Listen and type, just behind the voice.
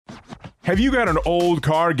Have you got an old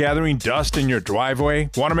car gathering dust in your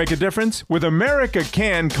driveway? Want to make a difference? With America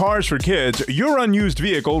Can Cars for Kids, your unused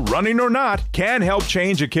vehicle, running or not, can help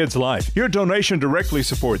change a kid's life. Your donation directly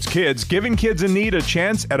supports kids, giving kids in need a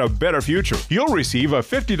chance at a better future. You'll receive a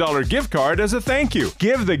 $50 gift card as a thank you.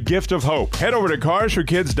 Give the gift of hope. Head over to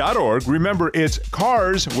carsforkids.org. Remember, it's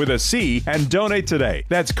cars with a C, and donate today.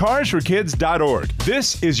 That's carsforkids.org.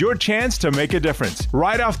 This is your chance to make a difference.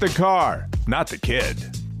 Right off the car, not the kid.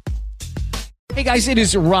 Hey guys, it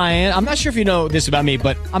is Ryan. I'm not sure if you know this about me,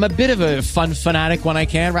 but I'm a bit of a fun fanatic when I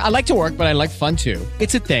can. I like to work, but I like fun too.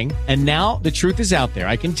 It's a thing. And now the truth is out there.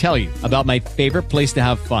 I can tell you about my favorite place to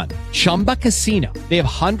have fun. Chumba Casino. They have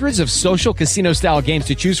hundreds of social casino style games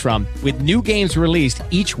to choose from with new games released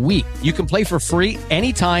each week. You can play for free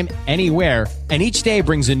anytime, anywhere. And each day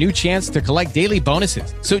brings a new chance to collect daily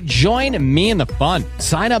bonuses. So join me in the fun.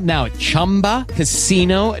 Sign up now at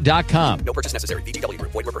ChumbaCasino.com. No purchase necessary. VGW.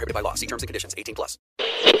 Void where prohibited by law. See terms and conditions. 18+.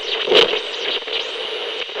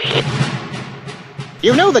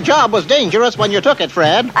 You knew the job was dangerous when you took it,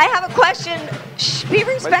 Fred. I have a question. Shh, be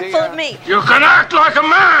respectful of me. You can act like a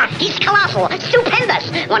man! He's colossal,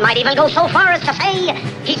 stupendous. One might even go so far as to say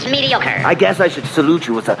he's mediocre. I guess I should salute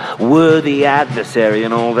you as a worthy adversary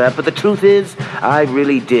and all that, but the truth is, I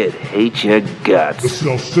really did hate your guts. The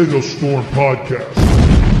Salcedo Storm Podcast.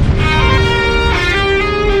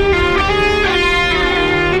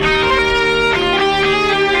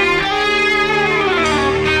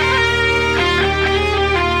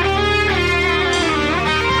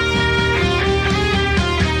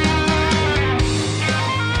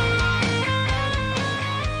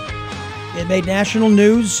 It made national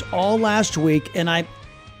news all last week, and I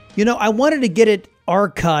wanted to get it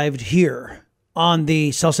archived here on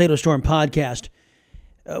the Salcedo Storm podcast.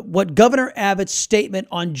 What Governor Abbott's statement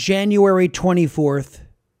on January 24th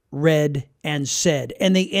read and said,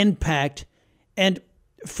 and the impact. And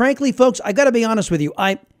frankly, folks, I got to be honest with you.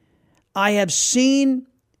 I have seen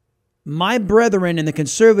my brethren in the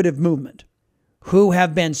conservative movement who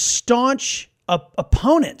have been staunch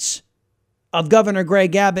opponents of Governor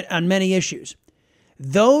Greg Abbott on many issues.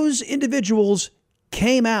 Those individuals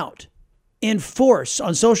came out in force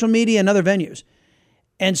on social media and other venues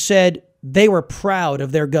and said they were proud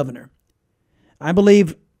of their governor. I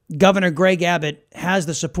believe Governor Greg Abbott has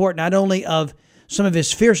the support not only of some of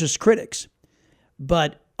his fiercest critics,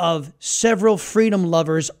 but of several freedom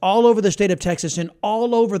lovers all over the state of Texas and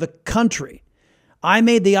all over the country. I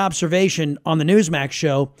made the observation on the Newsmax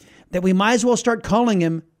show that we might as well start calling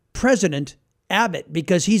him President Abbott,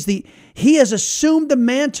 because he has assumed the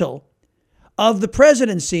mantle of the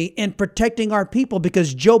presidency in protecting our people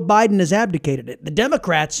because Joe Biden has abdicated it. The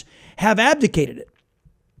Democrats have abdicated it.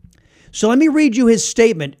 So let me read you his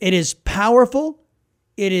statement. It is powerful.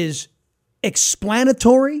 It is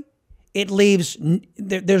explanatory. It leaves,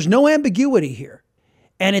 there's no ambiguity here.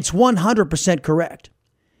 And it's 100% correct.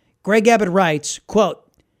 Greg Abbott writes, quote,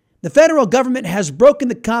 "The federal government has broken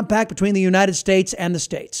the compact between the United States and the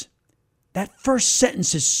states." That first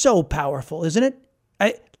sentence is so powerful, isn't it?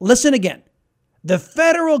 Listen again. The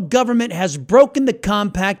federal government has broken the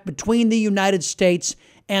compact between the United States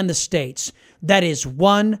and the states. That is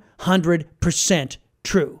 100%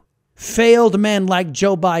 true. Failed men like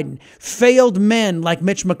Joe Biden, failed men like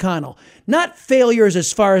Mitch McConnell, not failures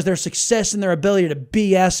as far as their success and their ability to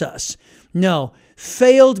BS us. No,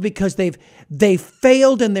 failed because they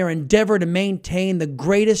failed in their endeavor to maintain the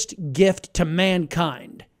greatest gift to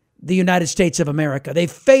mankind, the United States of America. They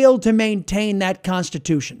failed to maintain that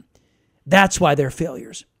Constitution. That's why they're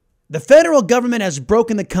failures. The federal government has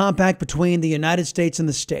broken the compact between the United States and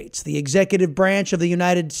the states. The executive branch of the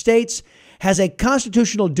United States has a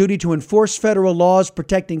constitutional duty to enforce federal laws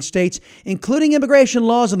protecting states, including immigration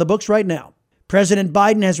laws on the books right now. President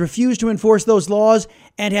Biden has refused to enforce those laws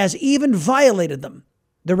and has even violated them.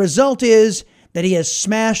 The result is that he has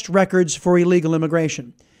smashed records for illegal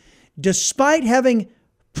immigration. Despite having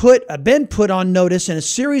been put on notice in a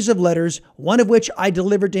series of letters, one of which I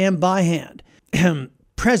delivered to him by hand,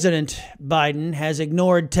 President Biden has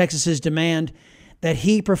ignored Texas's demand that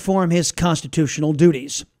he perform his constitutional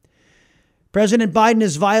duties. President Biden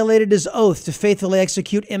has violated his oath to faithfully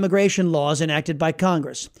execute immigration laws enacted by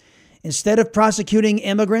Congress. Instead of prosecuting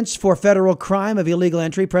immigrants for federal crime of illegal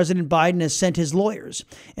entry, President Biden has sent his lawyers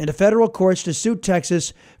into federal courts to sue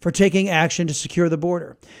Texas for taking action to secure the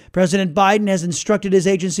border. President Biden has instructed his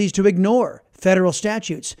agencies to ignore federal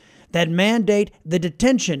statutes that mandate the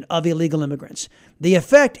detention of illegal immigrants. The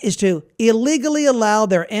effect is to illegally allow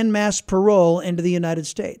their en masse parole into the United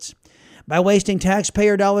States. By wasting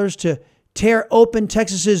taxpayer dollars to tear open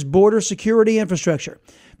Texas's border security infrastructure.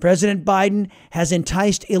 President Biden has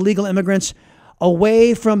enticed illegal immigrants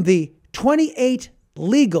away from the 28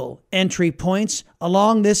 legal entry points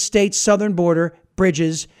along this state's southern border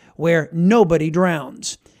bridges where nobody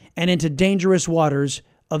drowns and into dangerous waters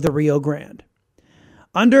of the Rio Grande.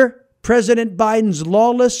 Under President Biden's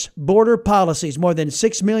lawless border policies, more than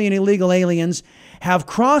 6 million illegal aliens have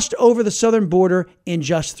crossed over the southern border in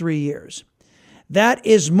just 3 years. That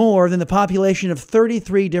is more than the population of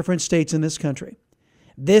 33 different states in this country.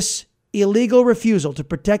 This illegal refusal to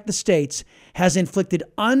protect the states has inflicted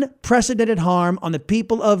unprecedented harm on the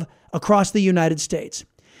people of across the United States.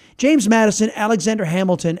 James Madison, Alexander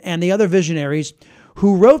Hamilton, and the other visionaries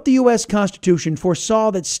who wrote the U.S. Constitution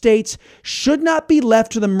foresaw that states should not be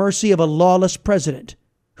left to the mercy of a lawless president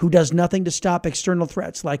who does nothing to stop external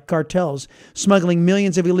threats like cartels smuggling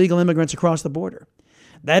millions of illegal immigrants across the border.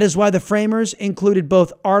 That is why the framers included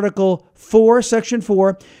both Article 4, Section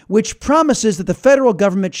 4, which promises that the federal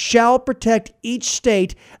government shall protect each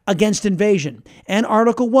state against invasion, and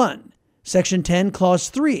Article 1, Section 10, Clause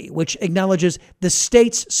 3, which acknowledges the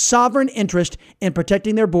state's sovereign interest in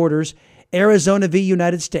protecting their borders, Arizona v.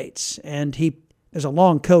 United States. And there's a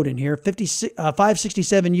long code in here,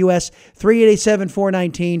 567 U.S. 387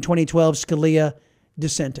 419 2012, Scalia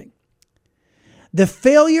dissenting. The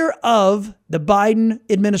failure of the Biden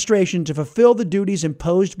administration to fulfill the duties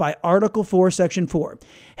imposed by Article 4, Section 4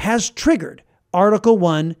 has triggered Article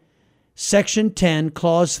 1, Section 10,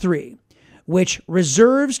 Clause 3, which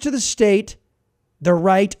reserves to the state the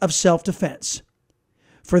right of self-defense.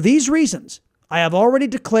 For these reasons, I have already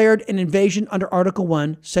declared an invasion under Article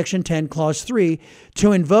 1, Section 10, Clause 3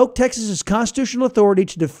 to invoke Texas's constitutional authority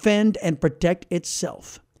to defend and protect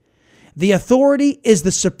itself. The authority is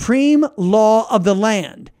the supreme law of the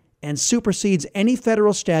land and supersedes any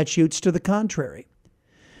federal statutes to the contrary.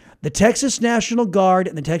 The Texas National Guard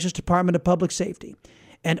and the Texas Department of Public Safety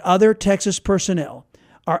and other Texas personnel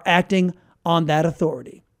are acting on that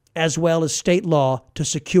authority, as well as state law to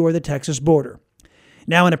secure the Texas border.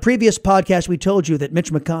 Now, in a previous podcast, we told you that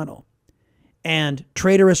Mitch McConnell and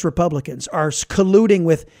traitorous Republicans are colluding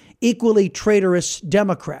with equally traitorous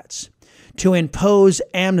Democrats to impose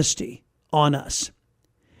amnesty on us.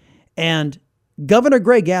 And Governor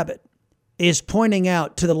Greg Abbott is pointing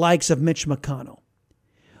out to the likes of Mitch McConnell,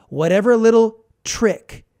 whatever little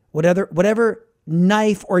trick, whatever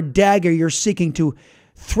knife or dagger you're seeking to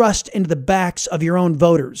thrust into the backs of your own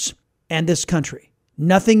voters and this country,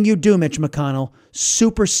 nothing you do, Mitch McConnell,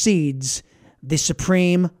 supersedes the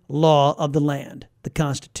supreme law of the land, the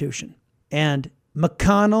Constitution. And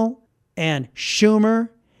McConnell and Schumer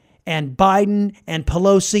and Biden and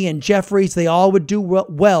Pelosi and Jeffries, they all would do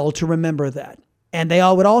well to remember that. And they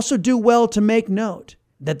all would also do well to make note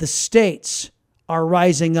that the states are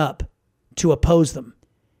rising up to oppose them.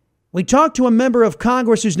 We talked to a member of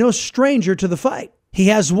Congress who's no stranger to the fight. He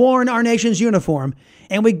has worn our nation's uniform,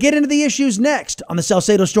 and we get into the issues next on the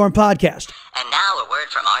Salcedo Storm Podcast. And now a word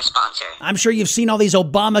from our sponsor. I'm sure you've seen all these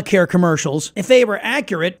Obamacare commercials. If they were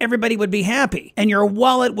accurate, everybody would be happy, and your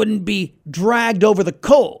wallet wouldn't be dragged over the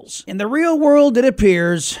coals. In the real world, it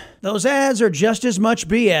appears those ads are just as much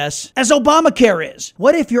BS as Obamacare is.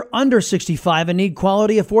 What if you're under 65 and need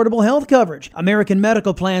quality, affordable health coverage? American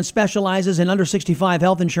Medical Plan specializes in under 65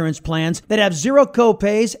 health insurance plans that have zero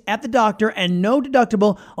copays at the doctor and no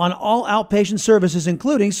deductible on all outpatient services,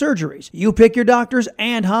 including surgeries. You pick your doctors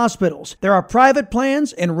and hospitals. There are private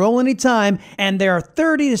plans, enroll anytime, and they are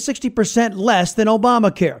 30 to 60% less than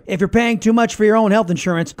Obamacare. If you're paying too much for your own health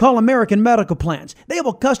insurance, call American Medical Plans. They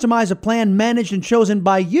will customize a plan managed and chosen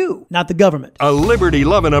by you, not the government. A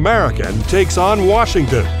liberty-loving American takes on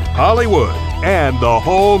Washington, Hollywood, and the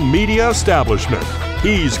whole media establishment.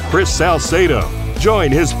 He's Chris Salcedo.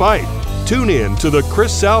 Join his fight. Tune in to The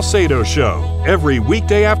Chris Salcedo Show every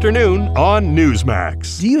weekday afternoon on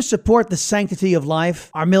Newsmax. Do you support the sanctity of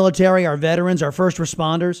life? Our military, our veterans, our first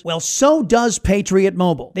responders? Well, so does Patriot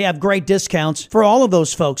Mobile. They have great discounts for all of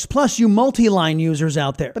those folks, plus you multi-line users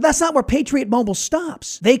out there. But that's not where Patriot Mobile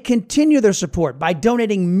stops. They continue their support by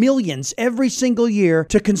donating millions every single year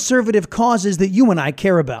to conservative causes that you and I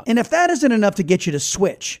care about. And if that isn't enough to get you to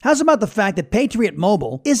switch, how's about the fact that Patriot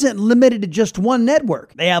Mobile isn't limited to just one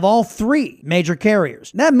network? They have all three major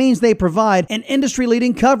carriers. That means they provide and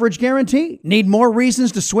industry-leading coverage guarantee. Need more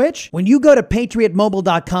reasons to switch? When you go to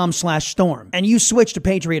patriotmobile.com/storm and you switch to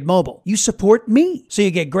Patriot Mobile, you support me. So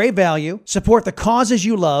you get great value, support the causes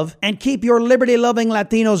you love, and keep your liberty-loving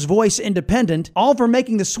Latino's voice independent, all for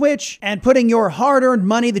making the switch and putting your hard-earned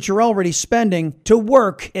money that you're already spending to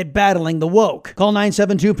work at battling the woke. Call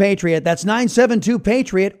 972-PATRIOT. That's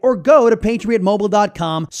 972-PATRIOT, or go to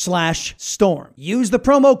patriotmobile.com/storm. Use the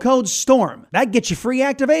promo code STORM. That gets you free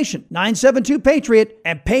activation. 972-PATRIOT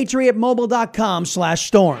at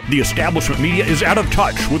patriotmobile.com/storm. The establishment media is out of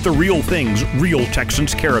touch with the real things real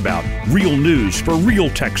Texans care about. Real news for real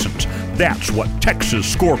Texans. That's what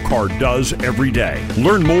Texas Scorecard does every day.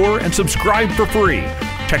 Learn more and subscribe for free.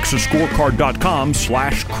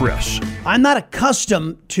 TexasScorecard.com/Chris. I'm not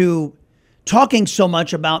accustomed to talking so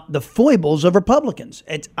much about the foibles of Republicans.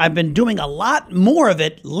 I've been doing a lot more of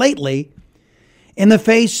it lately in the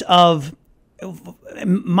face of,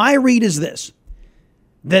 my read is this,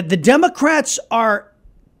 that the Democrats are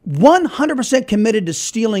 100% committed to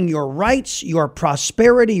stealing your rights, your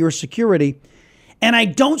prosperity, your security, and I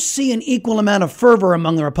don't see an equal amount of fervor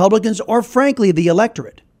among the Republicans or, frankly, the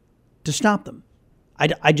electorate to stop them.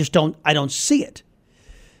 I just don't see it.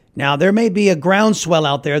 Now, there may be a groundswell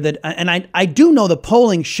out there that, and I do know the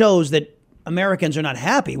polling shows that Americans are not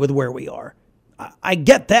happy with where we are. I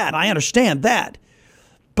get that. I understand that.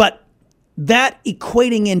 But that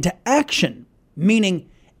equating into action, meaning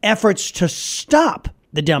efforts to stop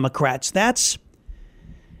the Democrats, that's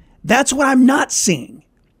what I'm not seeing.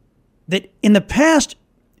 That in the past,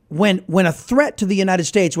 when a threat to the United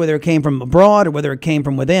States, whether it came from abroad or whether it came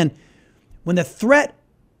from within, when the threat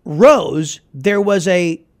rose, there was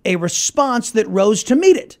a response that rose to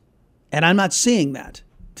meet it. And I'm not seeing that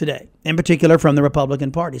today, in particular from the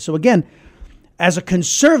Republican Party. So again, as a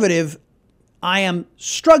conservative, I am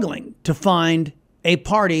struggling to find a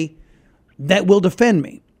party that will defend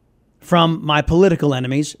me from my political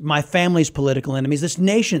enemies, my family's political enemies, this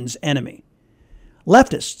nation's enemy,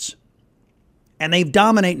 leftists. And they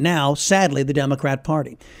dominate now, sadly, the Democrat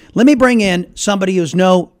Party. Let me bring in somebody who's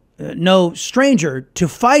no stranger to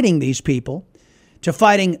fighting these people, to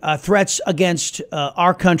fighting threats against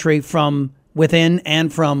our country from within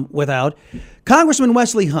and from without. Congressman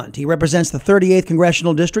Wesley Hunt. He represents the 38th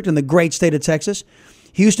Congressional District in the great state of Texas.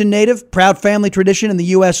 Houston native, proud family tradition in the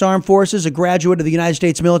U.S. Armed Forces, a graduate of the United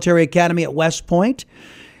States Military Academy at West Point.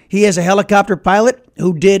 He is a helicopter pilot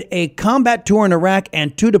who did a combat tour in Iraq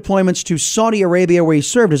and 2 deployments to Saudi Arabia, where he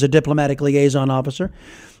served as a diplomatic liaison officer.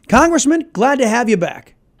 Congressman, glad to have you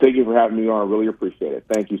back. Thank you for having me on. I really appreciate it.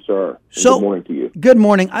 Thank you, sir. Good morning to you. Good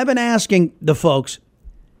morning. I've been asking the folks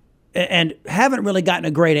and haven't really gotten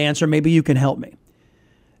a great answer. Maybe you can help me.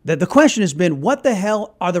 That the question has been, what the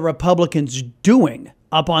hell are the Republicans doing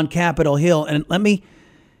up on Capitol Hill? And let me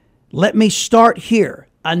start here.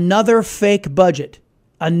 Another fake budget,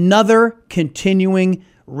 another continuing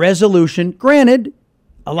resolution. Granted,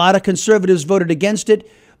 a lot of conservatives voted against it,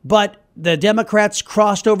 but the Democrats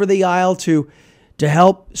crossed over the aisle to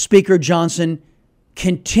help Speaker Johnson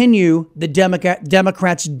continue the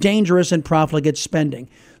Democrats' dangerous and profligate spending.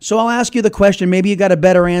 So I'll ask you the question. Maybe you got a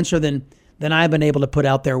better answer than I've been able to put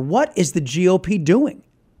out there. What is the GOP doing?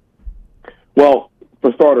 Well,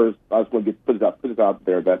 for starters, I just want to put it out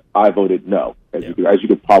there that I voted no, as you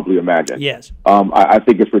could probably imagine. Yes. I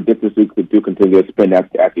think it's ridiculous to continue to spend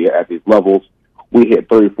at these levels. We hit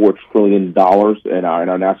 $34 trillion in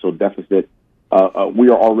our national deficit. We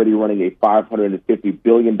are already running a $550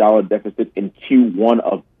 billion deficit in Q1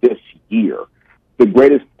 of this year. The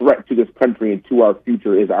greatest threat to this country and to our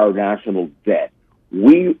future is our national debt.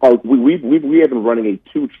 We have been running a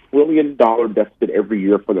 $2 trillion deficit every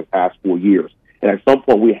year for the past 4 years. And at some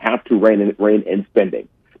point, we have to rein in spending.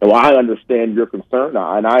 Now, I understand your concern,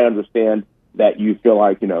 and I understand that you feel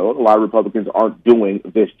like, a lot of Republicans aren't doing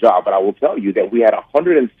this job. But I will tell you that we had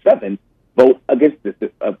 107 vote against this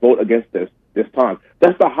time.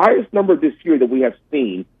 That's the highest number this year that we have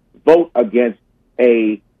seen vote against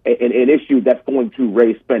an issue that's going to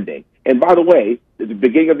raise spending. And by the way, at the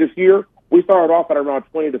beginning of this year, we started off at around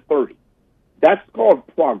 20 to 30. That's called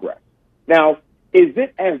progress. Now, is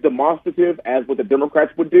it as demonstrative as what the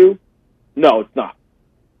Democrats would do? No, it's not.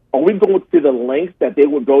 Are we going to the lengths that they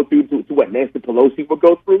would go through to what Nancy Pelosi would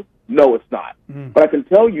go through? No, it's not. But I can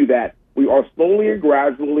tell you that we are slowly and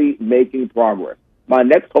gradually making progress. My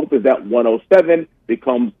next hope is that 107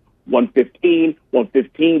 becomes 115,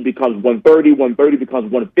 115 becomes 130, 130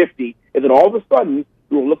 becomes 150, and then all of a sudden,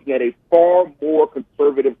 we're looking at a far more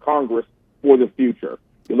conservative Congress for the future.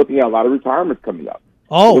 You're looking at a lot of retirements coming up.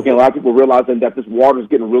 You're looking at a lot of people realizing that this water is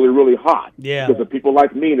getting really, really hot. Yeah. Because of people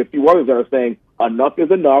like me and a few others that are saying, enough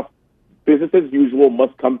is enough. business as usual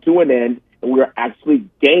must come to an end, and we are actually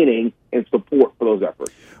gaining in support for those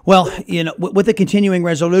efforts. Well, with the continuing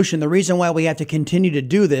resolution, the reason why we have to continue to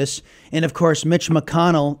do this, and of course, Mitch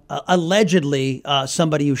McConnell, allegedly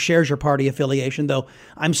somebody who shares your party affiliation, though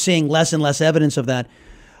I'm seeing less and less evidence of that,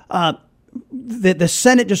 the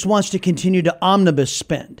Senate just wants to continue to omnibus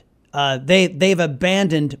spend. They've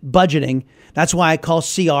abandoned budgeting. That's why I call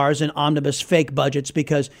CRs and omnibus fake budgets,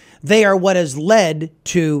 because they are what has led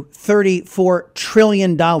to $34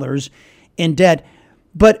 trillion in debt.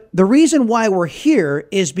 But the reason why we're here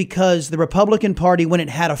is because the Republican Party, when it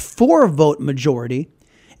had a 4-vote majority,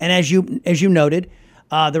 and as you noted,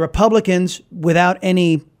 the Republicans, without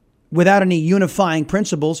any unifying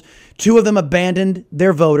principles, 2 of them abandoned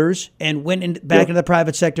their voters and went back into the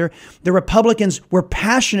private sector. The Republicans were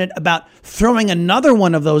passionate about throwing another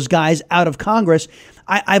one of those guys out of Congress.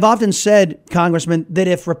 I've often said, Congressman, that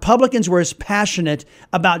if Republicans were as passionate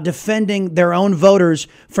about defending their own voters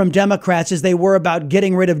from Democrats as they were about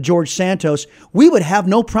getting rid of George Santos, we would have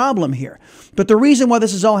no problem here. But the reason why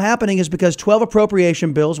this is all happening is because 12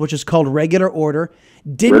 appropriation bills, which is called regular order,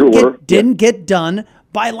 didn't get done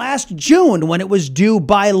by last June when it was due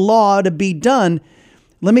by law to be done.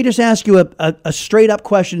 Let me just ask you a straight up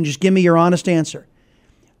question and just give me your honest answer.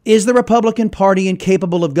 Is the Republican Party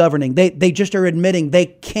incapable of governing? They just are admitting they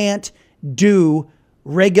can't do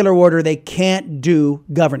regular order. They can't do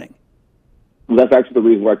governing. Well, that's actually the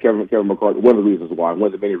reason why Kevin McCarthy, one of the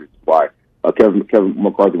many reasons why Kevin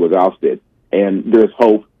McCarthy was ousted. And there's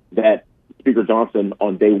hope that Speaker Johnson,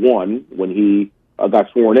 on day one, when he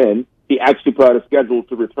got sworn in, he actually put out a schedule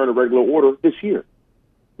to return to regular order this year.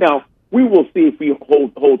 Now, we will see if we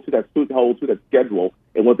hold to that schedule,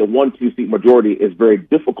 and with the 1-2 seat majority, it's very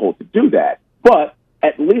difficult to do that. But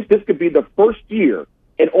at least this could be the first year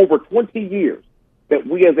in over 20 years that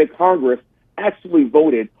we as a Congress actually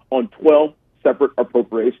voted on 12 separate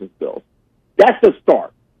appropriations bills. That's the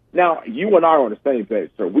start. Now, you and I are on the same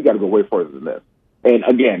page, sir. We got to go way further than this. And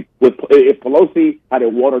again, if Pelosi had a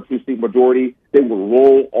 1 or 2 seat majority, they would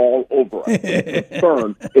roll all over us. The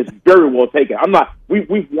concern is very well taken.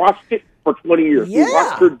 We've watched it for 20 years. Yeah. We've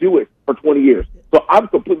watched her do it for 20 years. So I'm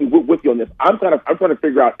completely with you on this. I'm trying to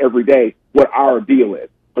figure out every day what our deal is.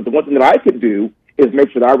 But the one thing that I can do is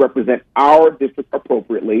make sure that I represent our district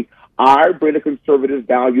appropriately. I bring the conservative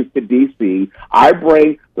values to D.C. I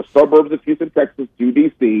bring the suburbs of Houston, Texas to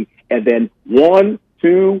D.C. And then 1,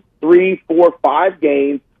 2, 3, 4, 5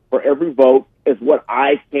 gains for every vote is what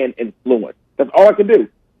I can influence. That's all I can do.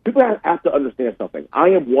 People have to understand something. I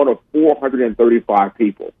am one of 435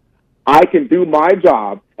 people. I can do my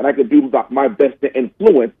job, and I can do my best to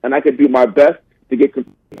influence, and I can do my best to get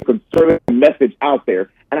conservative message out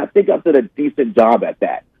there. And I think I've done a decent job at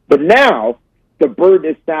that. But now the burden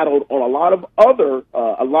is saddled on a lot of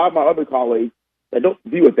my other colleagues that don't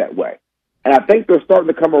view it that way. And I think they're starting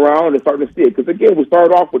to come around and starting to see it. Because, again, we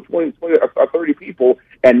started off with 20 or 30 people,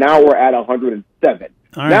 and now we're at 107.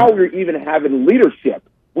 Right. Now we're even having leadership.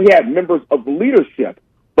 We had members of leadership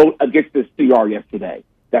vote against this CR yesterday.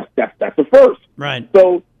 That's the first. Right.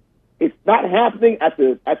 So it's not happening at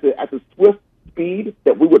the swift speed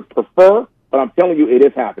that we would prefer, but I'm telling you, it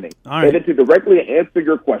is happening. All right. And then to directly answer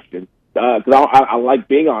your question, because I like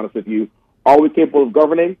being honest with you, are we capable of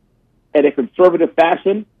governing in a conservative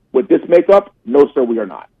fashion with this makeup? No, sir, we are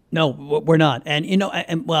not. No, we're not. And,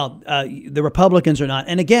 the Republicans are not.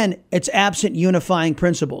 And again, it's absent unifying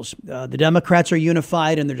principles. The Democrats are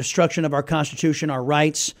unified in the destruction of our Constitution, our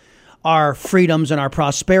rights, our freedoms, and our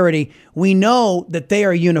prosperity. We know that they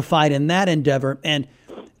are unified in that endeavor. And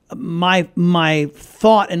my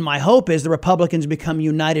thought and my hope is the Republicans become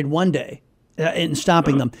united one day in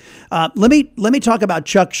stopping them. Let me talk about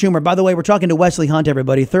Chuck Schumer. By the way, we're talking to Wesley Hunt,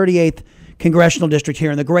 everybody, 38th Congressional District here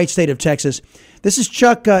in the great state of Texas. This is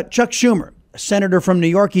Chuck Schumer, a senator from New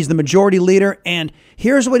York. He's the majority leader. And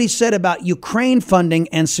here's what he said about Ukraine funding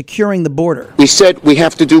and securing the border. We said we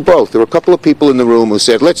have to do both. There were a couple of people in the room who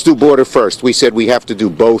said, let's do border first. We said we have to do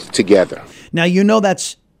both together. Now,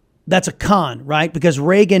 that's a con, right? Because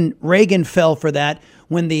Reagan fell for that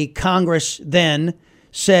when the Congress then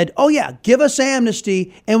said, oh, yeah, give us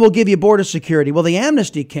amnesty and we'll give you border security. Well, the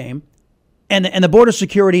amnesty came. And the border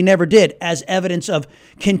security never did, as evidence of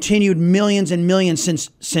continued millions and millions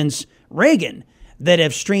since Reagan that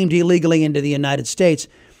have streamed illegally into the United States.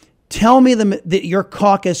 Tell me that your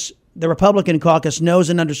caucus, the Republican caucus, knows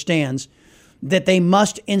and understands that they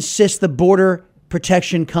must insist the border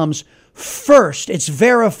protection comes first. It's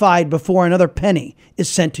verified before another penny is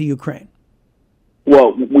sent to Ukraine.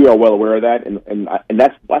 Well, we are well aware of that, and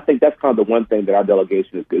I think that's kind of the one thing that our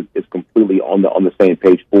delegation is completely on the same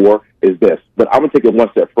page for is this. But I'm going to take it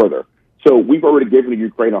one step further. So we've already given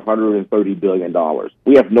Ukraine $130 billion.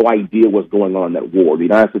 We have no idea what's going on in that war. The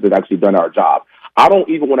United States has actually done our job. I don't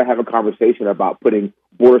even want to have a conversation about putting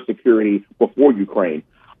border security before Ukraine.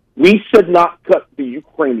 We should not cut the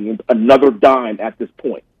Ukrainians another dime at this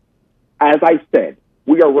point. As I said,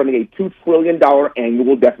 we are running a $2 trillion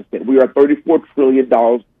annual deficit. We are $34 trillion.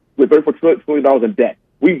 We're $34 trillion in debt.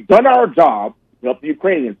 We've done our job to help the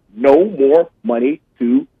Ukrainians. No more money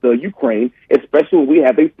to the Ukraine, especially when we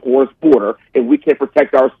have a porous border and we can't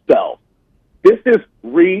protect ourselves. This is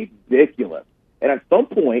ridiculous. And at some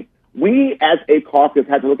point, we as a caucus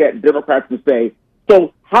have to look at Democrats and say,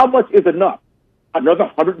 so how much is enough?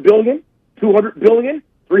 Another $100 billion, $200 billion,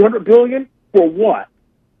 $300 billion? For what?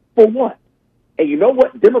 For what? And you know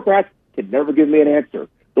what? Democrats can never give me an answer.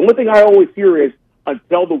 The only thing I always hear is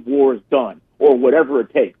until the war is done or whatever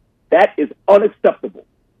it takes. That is unacceptable.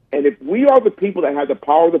 And if we are the people that have the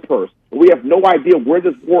power of the purse, and we have no idea where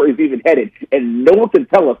this war is even headed, and no one can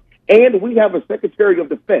tell us, and we have a Secretary of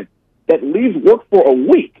Defense that leaves work for a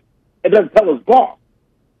week and doesn't tell his boss,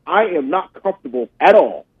 I am not comfortable at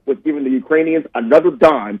all with giving the Ukrainians another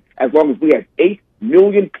dime as long as we have 8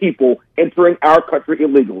 million people entering our country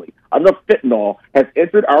illegally. Enough fentanyl has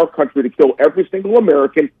entered our country to kill every single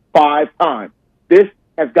American 5 times. This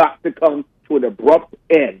has got to come to an abrupt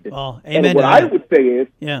end. Well, amen. And what I would say is,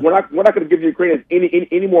 we're not going to give the Ukrainians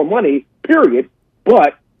any more money, period,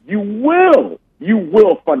 but you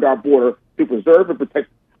will fund our border to preserve and protect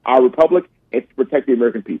our republic and to protect the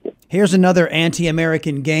American people. Here's another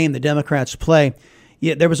anti-American game the Democrats play.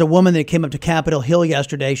 Yeah, there was a woman that came up to Capitol Hill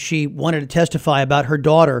yesterday. She wanted to testify about her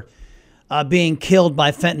daughter being killed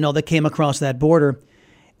by fentanyl that came across that border.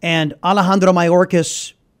 And Alejandro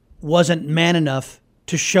Mayorkas wasn't man enough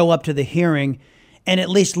to show up to the hearing and at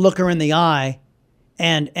least look her in the eye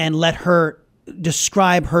and let her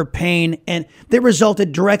describe her pain. And that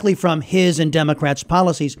resulted directly from his and Democrats'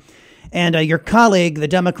 policies. And your colleague, the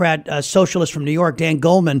Democrat socialist from New York, Dan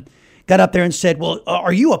Goldman, got up there and said, well,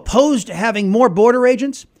 are you opposed to having more border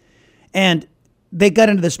agents? And they got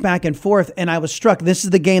into this back and forth, and I was struck. This is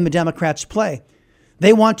the game the Democrats play.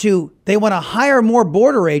 They want to hire more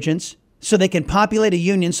border agents so they can populate a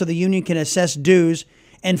union so the union can assess dues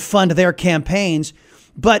and fund their campaigns.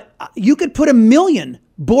 But you could put 1 million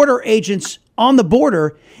border agents on the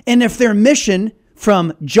border, and if their mission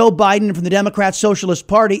from Joe Biden and from the Democrat Socialist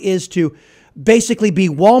Party is to basically be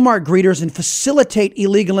Walmart greeters and facilitate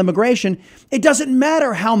illegal immigration, it doesn't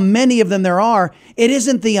matter how many of them there are. It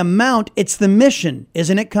isn't the amount, it's the mission.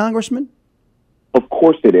 Isn't it, Congressman? Of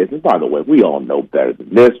course it is. And by the way, we all know better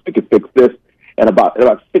than this. We can fix this in about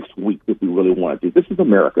 6 weeks if we really want to. This is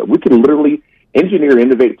America. We can literally engineer and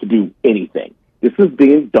innovate to do anything. This is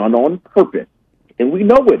being done on purpose. And we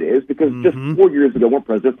know it is because just 4 years ago when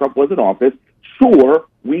President Trump was in office, sure,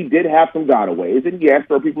 we did have some gotaways. And yes,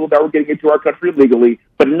 there are people that were getting into our country illegally,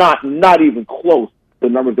 but not even close to the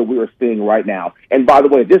numbers that we are seeing right now. And by the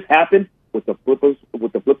way, this happened with the flip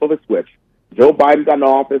of a switch. Joe Biden got in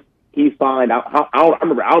office. He signed out. I don't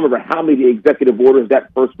remember how many executive orders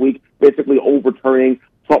that first week, basically overturning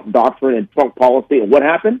Trump doctrine and Trump policy. And what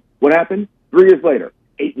happened? 3 years later,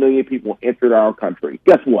 8 million people entered our country.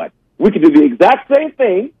 Guess what? We could do the exact same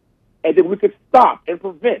thing, and then we could stop and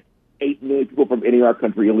prevent 8 million people from entering our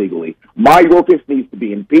country illegally. Mayorkas needs to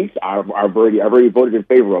be impeached. I've already voted in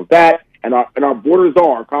favor of that. And our border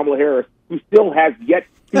czar, Kamala Harris, who still has yet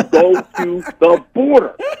to go to the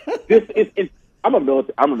border. I'm a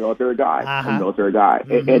military guy. I'm a military guy.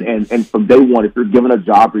 And from day one, if you're given a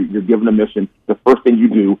job or you're given a mission, the first thing you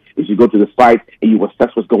do is you go to the site and you assess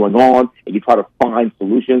what's going on and you try to find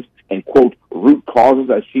solutions and, quote, root causes,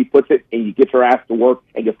 as she puts it, and you get your ass to work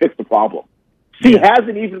and you fix the problem. She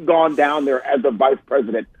hasn't even gone down there as the vice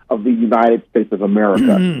president of the United States of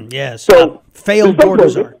America. Yes. So failed border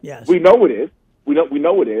czar. Yes. We know it is. We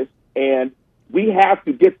know it is. And we have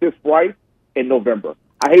to get this right in November.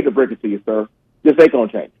 I hate to break it to you, sir. This ain't going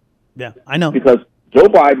to change. Yeah, I know. Because Joe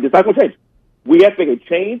Biden, this not going to change. We have to make a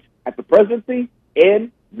change at the presidency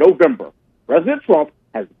in November. President Trump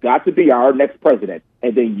has got to be our next president.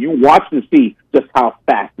 And then you watch and see just how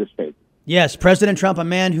fast this changes. Yes, President Trump, a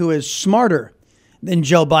man who is smarter than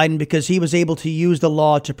Joe Biden because he was able to use the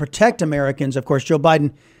law to protect Americans. Of course, Joe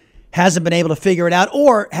Biden hasn't been able to figure it out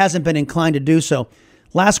or hasn't been inclined to do so.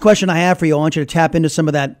 Last question I have for you. I want you to tap into some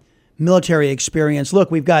of that military experience. Look,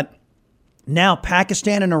 we've got now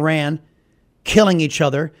Pakistan and Iran killing each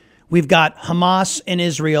other. We've got Hamas and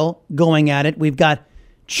Israel going at it. We've got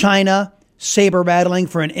China saber rattling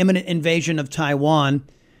for an imminent invasion of Taiwan.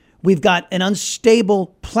 We've got an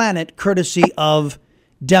unstable planet courtesy of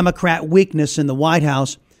Democrat weakness in the White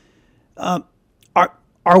House.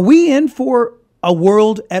 Are we in for a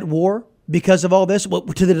world at war because of all this,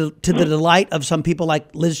 to the delight of some people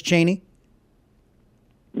like Liz Cheney?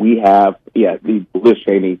 We have, the Liz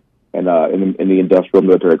Cheney and in the industrial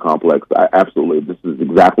military complex. Absolutely, this is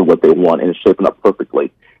exactly what they want, and it's shaping up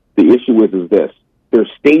perfectly. The issue is this: they're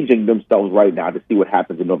staging themselves right now to see what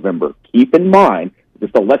happens in November. Keep in mind,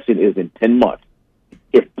 this election is in 10 months.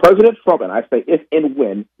 If President Trump, and I say if and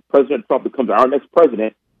when President Trump becomes our next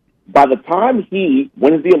president, by the time he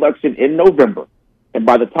wins the election in November, and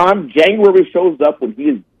by the time January shows up when he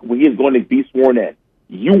is going to be sworn in,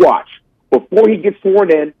 you watch. Before he gets sworn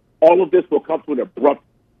in, all of this will come to an abrupt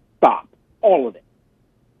stop. All of it.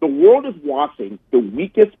 The world is watching the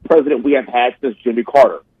weakest president we have had since Jimmy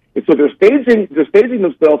Carter. And so they're staging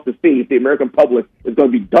themselves to see if the American public is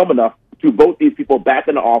going to be dumb enough to vote these people back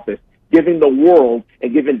into office, giving the world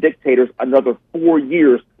and giving dictators another 4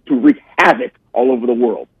 years to wreak havoc all over the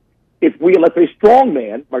world. If we elect a strong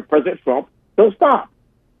man like President Trump, they'll stop.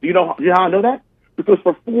 Do you know how I know that? Because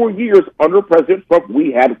for 4 years under President Trump,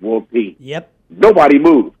 we had world peace. Yep. Nobody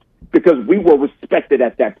moved because we were respected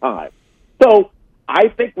at that time. So I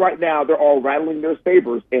think right now they're all rattling their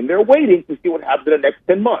sabers, and they're waiting to see what happens in the next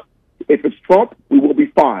 10 months. If it's Trump, we will be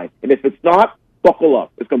fine. And if it's not, buckle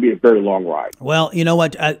up. It's going to be a very long ride. Well, you know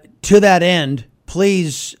what? To that end,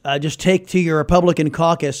 please just take to your Republican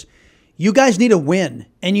caucus. You guys need a win,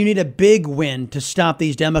 and you need a big win to stop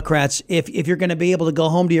these Democrats. If you're going to be able to go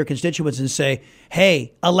home to your constituents and say,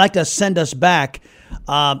 hey, elect us, send us back.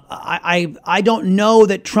 I don't know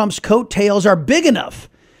that Trump's coattails are big enough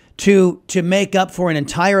to make up for an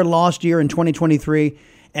entire lost year in 2023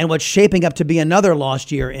 and what's shaping up to be another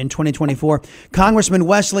lost year in 2024. Congressman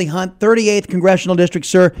Wesley Hunt, 38th Congressional District,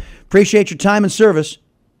 sir. Appreciate your time and service.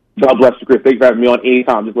 God bless you, Chris. Thank you for having me on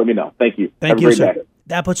anytime. Just let me know. Thank you. Thank Have you, a great sir. day.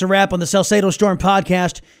 That puts a wrap on the Salcedo Storm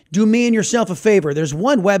podcast. Do me and yourself a favor. There's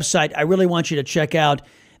one website I really want you to check out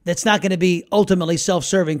that's not going to be ultimately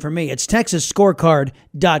self-serving for me. It's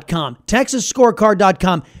TexasScorecard.com.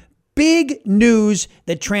 TexasScorecard.com. Big news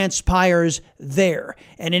that transpires there.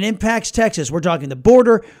 And it impacts Texas. We're talking the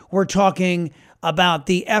border. We're talking about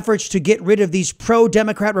the efforts to get rid of these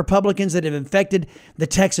pro-Democrat Republicans that have infected the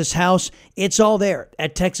Texas House. It's all there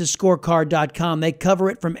at TexasScorecard.com. They cover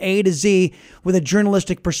it from A to Z with a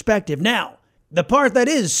journalistic perspective. Now, the part that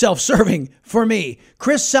is self-serving for me,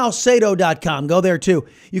 ChrisSalcedo.com. Go there too.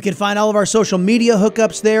 You can find all of our social media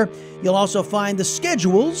hookups there. You'll also find the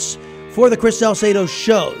schedules for the Chris Salcedo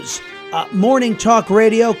shows. Morning Talk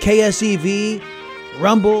Radio, KSEV,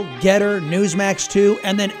 Rumble, Getter, Newsmax 2,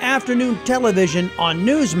 and then afternoon television on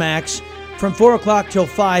Newsmax from 4 o'clock till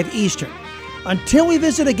 5 Eastern. Until we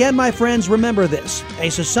visit again, my friends, remember this. A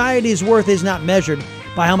society's worth is not measured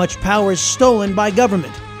by how much power is stolen by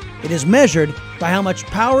government. It is measured by how much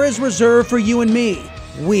power is reserved for you and me,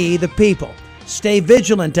 we the people. Stay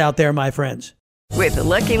vigilant out there, my friends. With the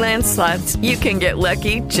Lucky Land Slots, you can get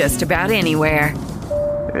lucky just about anywhere.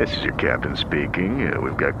 This is your captain speaking.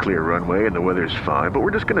 We've got clear runway and the weather's fine, but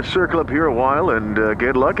we're just going to circle up here a while and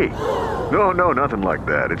get lucky. No, nothing like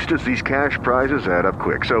that. It's just these cash prizes add up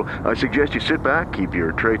quick. So I suggest you sit back, keep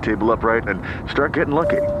your tray table upright, and start getting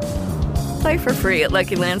lucky. Play for free at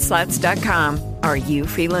LuckyLandSlots.com. Are you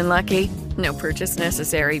feeling lucky? No purchase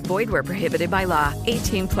necessary. Void where prohibited by law.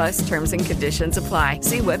 18+ terms and conditions apply.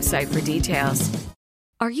 See website for details.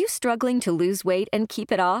 Are you struggling to lose weight and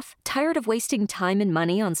keep it off? Tired of wasting time and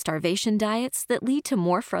money on starvation diets that lead to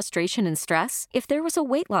more frustration and stress? If there was a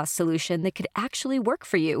weight loss solution that could actually work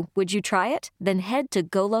for you, would you try it? Then head to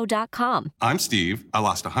Golo.com. I'm Steve. I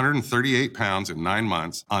lost 138 pounds in 9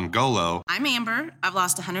 months on Golo. I'm Amber. I've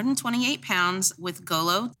lost 128 pounds with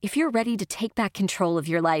Golo. If you're ready to take back control of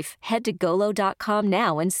your life, head to Golo.com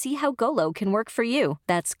now and see how Golo can work for you.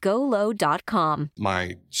 That's Golo.com.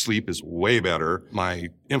 My sleep is way better. My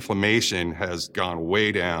inflammation has gone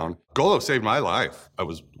way down. Golo saved my life. I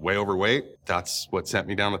was way overweight. That's what sent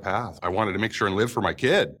me down the path. I wanted to make sure and live for my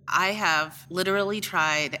kid. I have literally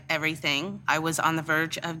tried everything. I was on the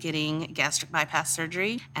verge of getting gastric bypass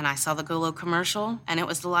surgery, and I saw the Golo commercial, and it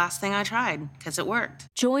was the last thing I tried because it worked.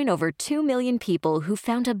 Join over 2 million people who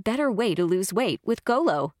found a better way to lose weight with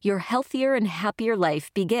Golo. Your healthier and happier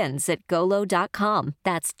life begins at Golo.com.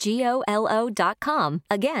 That's Golo.com.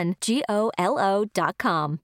 Again, Golo.com.